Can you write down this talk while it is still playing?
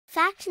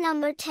Fact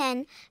number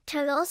 10,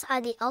 turtles are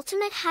the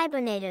ultimate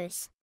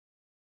hibernators.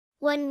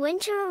 When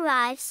winter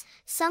arrives,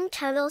 some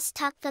turtles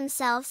tuck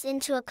themselves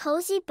into a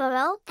cozy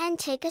burrow and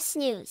take a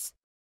snooze.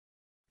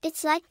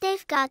 It's like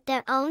they've got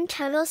their own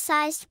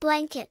turtle-sized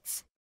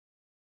blankets.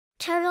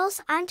 Turtles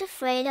aren't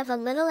afraid of a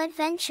little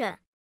adventure.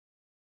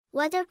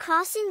 Whether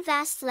crossing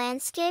vast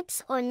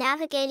landscapes or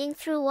navigating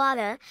through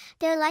water,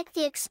 they're like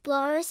the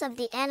explorers of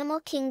the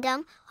animal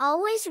kingdom,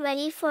 always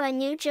ready for a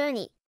new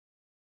journey.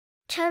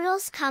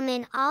 Turtles come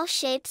in all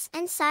shapes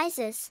and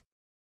sizes.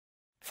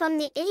 From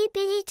the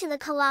itty-bitty to the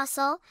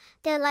colossal,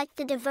 they're like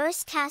the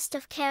diverse cast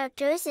of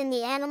characters in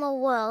the animal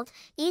world,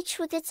 each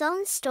with its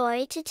own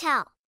story to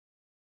tell.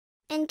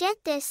 And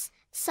get this,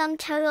 some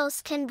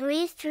turtles can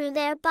breathe through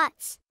their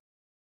butts.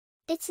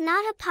 It's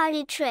not a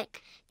party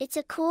trick, it's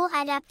a cool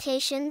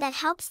adaptation that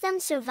helps them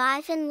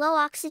survive in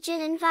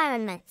low-oxygen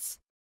environments.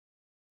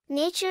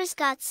 Nature's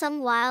got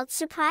some wild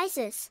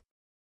surprises.